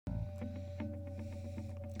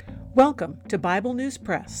Welcome to Bible News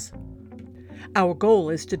Press. Our goal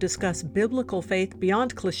is to discuss biblical faith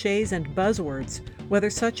beyond cliches and buzzwords, whether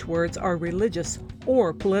such words are religious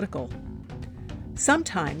or political.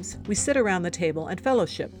 Sometimes we sit around the table and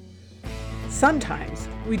fellowship. Sometimes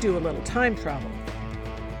we do a little time travel.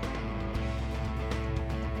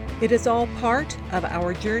 It is all part of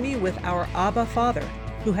our journey with our Abba Father,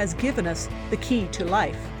 who has given us the key to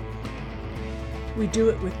life. We do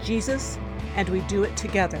it with Jesus, and we do it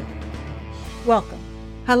together. Welcome.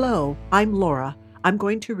 Hello, I'm Laura. I'm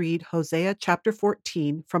going to read Hosea chapter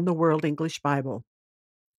 14 from the World English Bible.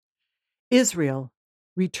 Israel,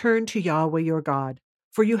 return to Yahweh your God,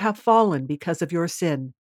 for you have fallen because of your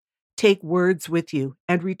sin. Take words with you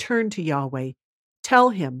and return to Yahweh.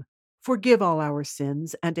 Tell him, forgive all our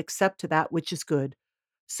sins and accept that which is good.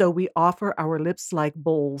 So we offer our lips like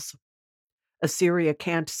bulls. Assyria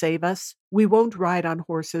can't save us. We won't ride on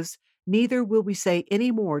horses, neither will we say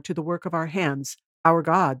any more to the work of our hands, our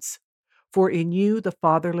gods. For in you the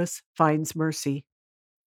fatherless finds mercy.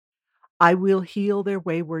 I will heal their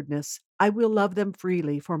waywardness. I will love them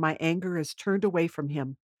freely, for my anger is turned away from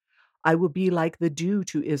him. I will be like the dew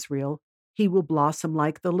to Israel. He will blossom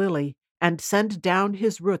like the lily, and send down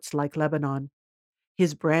his roots like Lebanon.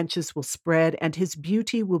 His branches will spread, and his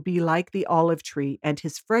beauty will be like the olive tree, and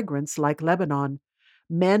his fragrance like Lebanon.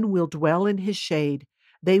 Men will dwell in his shade.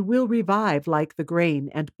 They will revive like the grain,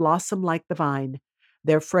 and blossom like the vine.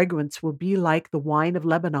 Their fragrance will be like the wine of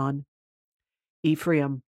Lebanon.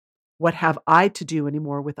 Ephraim, what have I to do any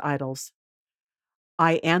more with idols?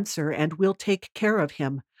 I answer and will take care of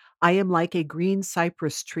him. I am like a green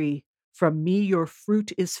cypress tree. From me your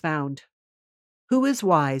fruit is found. Who is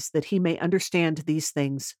wise that he may understand these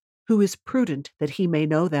things? Who is prudent that he may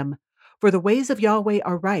know them? For the ways of Yahweh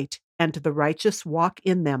are right, and the righteous walk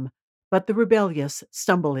in them, but the rebellious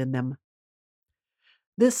stumble in them.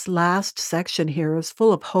 This last section here is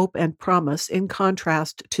full of hope and promise in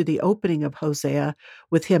contrast to the opening of Hosea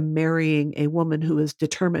with him marrying a woman who is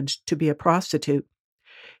determined to be a prostitute.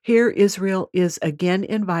 Here, Israel is again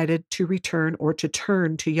invited to return or to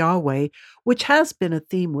turn to Yahweh, which has been a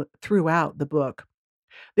theme throughout the book.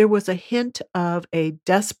 There was a hint of a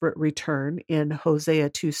desperate return in Hosea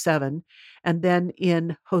 2:7, and then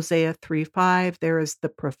in Hosea 3:5, there is the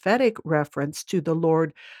prophetic reference to the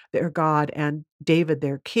Lord their God and David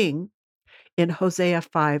their king. In Hosea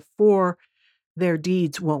 5:4, their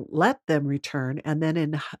deeds won't let them return. And then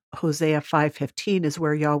in Hosea 5:15 is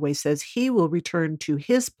where Yahweh says he will return to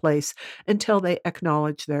his place until they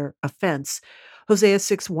acknowledge their offense. Hosea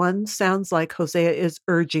 6:1 sounds like Hosea is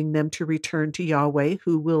urging them to return to Yahweh,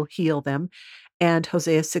 who will heal them. And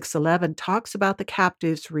Hosea 6:11 talks about the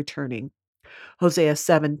captives returning. Hosea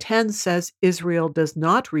 7:10 says Israel does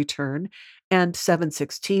not return, and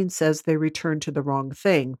 7:16 says they return to the wrong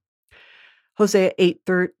thing. Hosea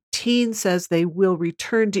 8:13 says they will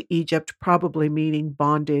return to Egypt, probably meaning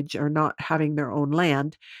bondage or not having their own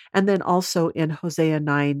land. And then also in Hosea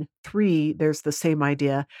 9:3, there's the same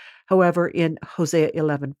idea. However, in Hosea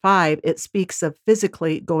 11:5, it speaks of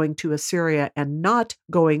physically going to Assyria and not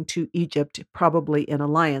going to Egypt, probably in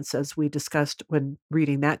alliance, as we discussed when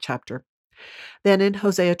reading that chapter. Then in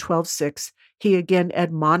Hosea 12:6, he again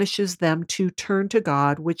admonishes them to turn to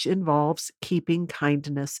God, which involves keeping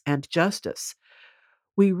kindness and justice.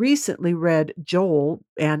 We recently read Joel,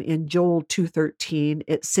 and in Joel 2:13,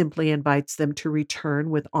 it simply invites them to return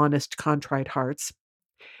with honest, contrite hearts.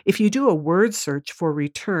 If you do a word search for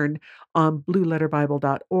return on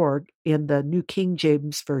blueletterbible.org in the New King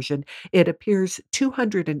James Version, it appears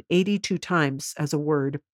 282 times as a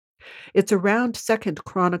word. It's around 2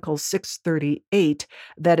 Chronicles 6:38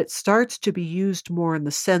 that it starts to be used more in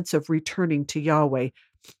the sense of returning to Yahweh.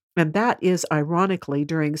 And that is ironically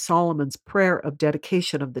during Solomon's prayer of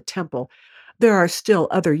dedication of the temple. There are still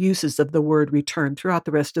other uses of the word return throughout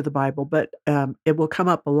the rest of the Bible, but it will come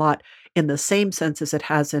up a lot in the same sense as it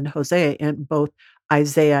has in Hosea in both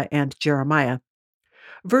Isaiah and Jeremiah.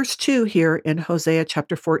 Verse 2 here in Hosea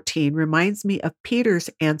chapter 14 reminds me of Peter's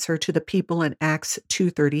answer to the people in Acts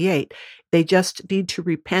 2:38. They just need to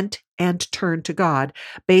repent and turn to God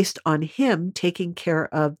based on him taking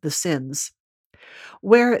care of the sins.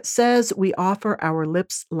 Where it says we offer our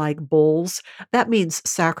lips like bulls, that means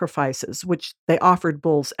sacrifices, which they offered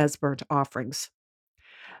bulls as burnt offerings.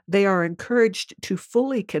 They are encouraged to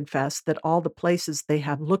fully confess that all the places they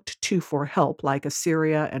have looked to for help, like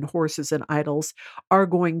Assyria and horses and idols, are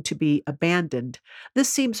going to be abandoned. This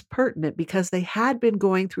seems pertinent because they had been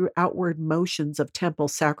going through outward motions of temple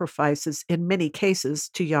sacrifices in many cases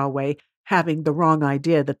to Yahweh, having the wrong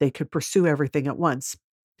idea that they could pursue everything at once.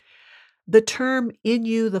 The term "in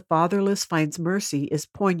you the fatherless finds mercy" is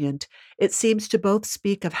poignant. It seems to both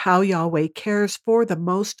speak of how Yahweh cares for the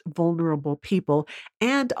most vulnerable people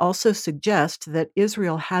and also suggest that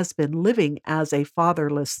Israel has been living as a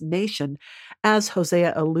fatherless nation, as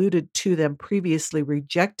Hosea alluded to them previously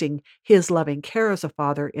rejecting his loving care as a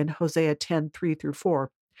father in Hosea 10:3 through 4.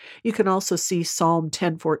 You can also see Psalm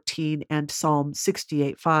 10:14 and Psalm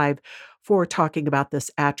 68:5 for talking about this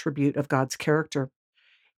attribute of God's character.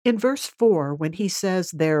 In verse 4, when he says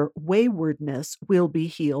their waywardness will be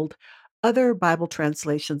healed, other Bible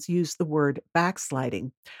translations use the word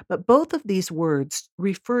backsliding. But both of these words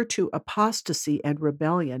refer to apostasy and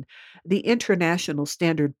rebellion. The International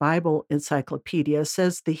Standard Bible Encyclopedia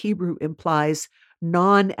says the Hebrew implies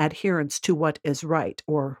non adherence to what is right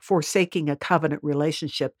or forsaking a covenant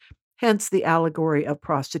relationship, hence the allegory of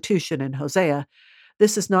prostitution in Hosea.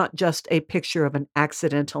 This is not just a picture of an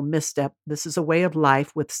accidental misstep. This is a way of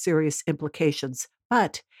life with serious implications.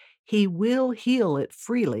 But he will heal it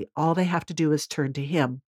freely. All they have to do is turn to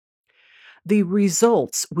him. The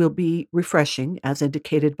results will be refreshing, as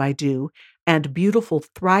indicated by dew, and beautiful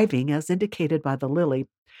thriving, as indicated by the lily.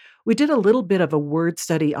 We did a little bit of a word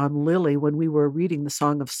study on lily when we were reading the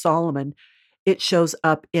Song of Solomon. It shows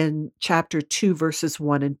up in chapter 2, verses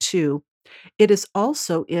 1 and 2. It is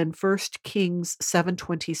also in First Kings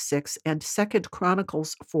 7:26 and Second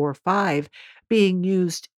Chronicles 4:5 being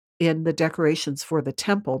used in the decorations for the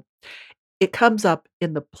temple. It comes up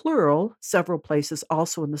in the plural several places,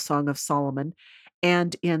 also in the Song of Solomon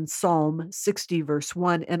and in Psalm 60, verse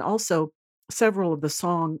 1, and also several of the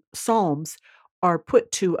psalms are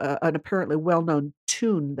put to an apparently well-known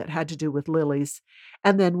tune that had to do with lilies.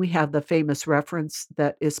 And then we have the famous reference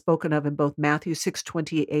that is spoken of in both Matthew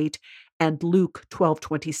 6:28 and Luke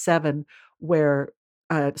 12:27, where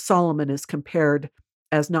Solomon is compared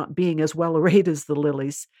as not being as well arrayed as the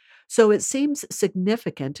lilies. So it seems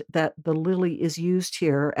significant that the lily is used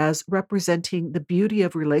here as representing the beauty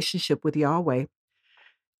of relationship with Yahweh.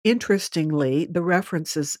 Interestingly, the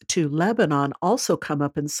references to Lebanon also come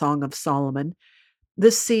up in Song of Solomon.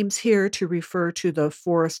 This seems here to refer to the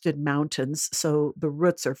forested mountains, so the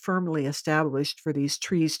roots are firmly established for these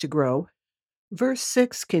trees to grow. Verse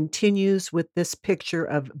 6 continues with this picture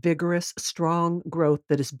of vigorous, strong growth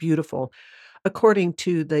that is beautiful. According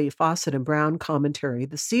to the Fawcett and Brown commentary,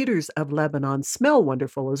 the cedars of Lebanon smell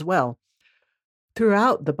wonderful as well.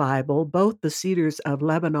 Throughout the Bible, both the cedars of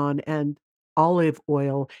Lebanon and olive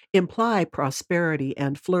oil imply prosperity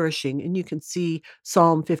and flourishing, and you can see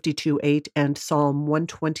Psalm 52:8 and Psalm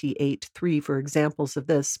 128:3 for examples of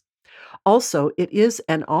this. Also, it is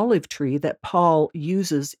an olive tree that Paul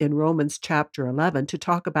uses in Romans chapter 11 to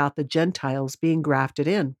talk about the Gentiles being grafted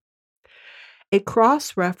in. A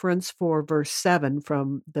cross reference for verse 7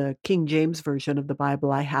 from the King James version of the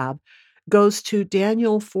Bible I have goes to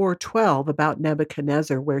Daniel 4:12 about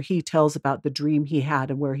Nebuchadnezzar, where he tells about the dream he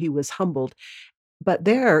had and where he was humbled. But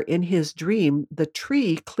there in his dream, the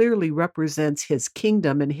tree clearly represents his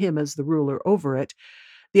kingdom and him as the ruler over it.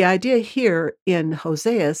 The idea here in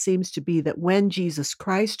Hosea seems to be that when Jesus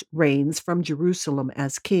Christ reigns from Jerusalem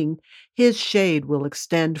as king, his shade will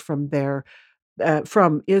extend from there,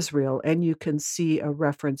 from Israel. And you can see a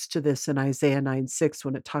reference to this in Isaiah 9:6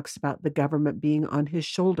 when it talks about the government being on his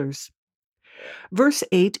shoulders. Verse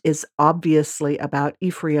 8 is obviously about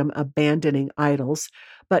Ephraim abandoning idols,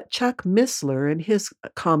 but Chuck Missler, in his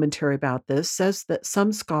commentary about this, says that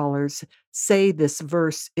some scholars say this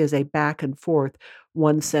verse is a back and forth,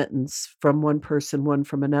 one sentence from one person, one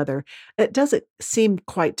from another. It doesn't seem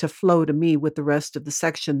quite to flow to me with the rest of the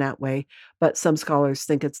section that way, but some scholars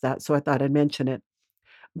think it's that, so I thought I'd mention it.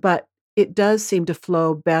 But it does seem to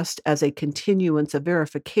flow best as a continuance of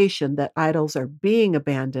verification that idols are being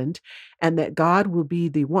abandoned and that God will be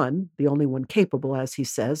the one, the only one capable, as he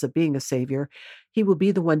says, of being a savior. He will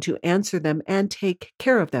be the one to answer them and take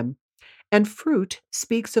care of them. And fruit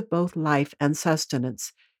speaks of both life and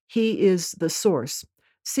sustenance. He is the source.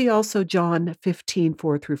 See also John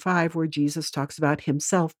 15:4 through 5, where Jesus talks about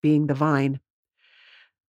himself being the vine.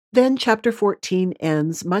 Then chapter 14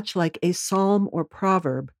 ends much like a psalm or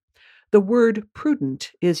proverb. The word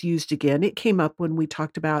prudent is used again. It came up when we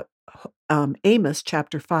talked about Amos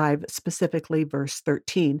chapter 5, specifically verse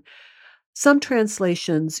 13. Some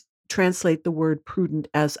translations translate the word prudent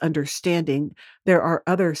as understanding. There are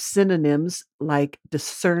other synonyms like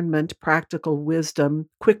discernment, practical wisdom,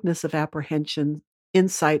 quickness of apprehension,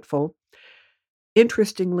 insightful.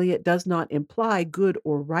 Interestingly, it does not imply good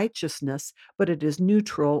or righteousness, but it is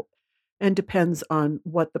neutral and depends on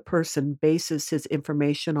what the person bases his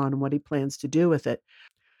information on and what he plans to do with it.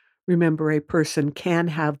 Remember, a person can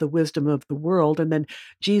have the wisdom of the world, and then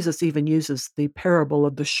Jesus even uses the parable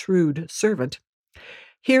of the shrewd servant.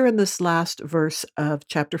 Here in this last verse of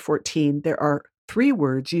chapter 14, there are three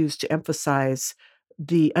words used to emphasize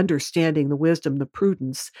the understanding, the wisdom, the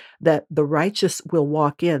prudence that the righteous will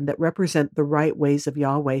walk in, that represent the right ways of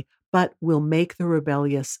Yahweh, but will make the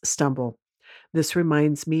rebellious stumble. This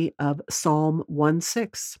reminds me of Psalm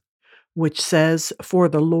 1:6, which says, "For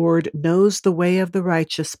the Lord knows the way of the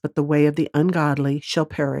righteous, but the way of the ungodly shall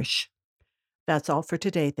perish." That's all for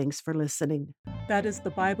today. Thanks for listening. That is the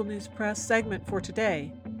Bible News Press segment for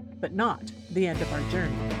today, but not the end of our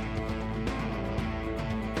journey.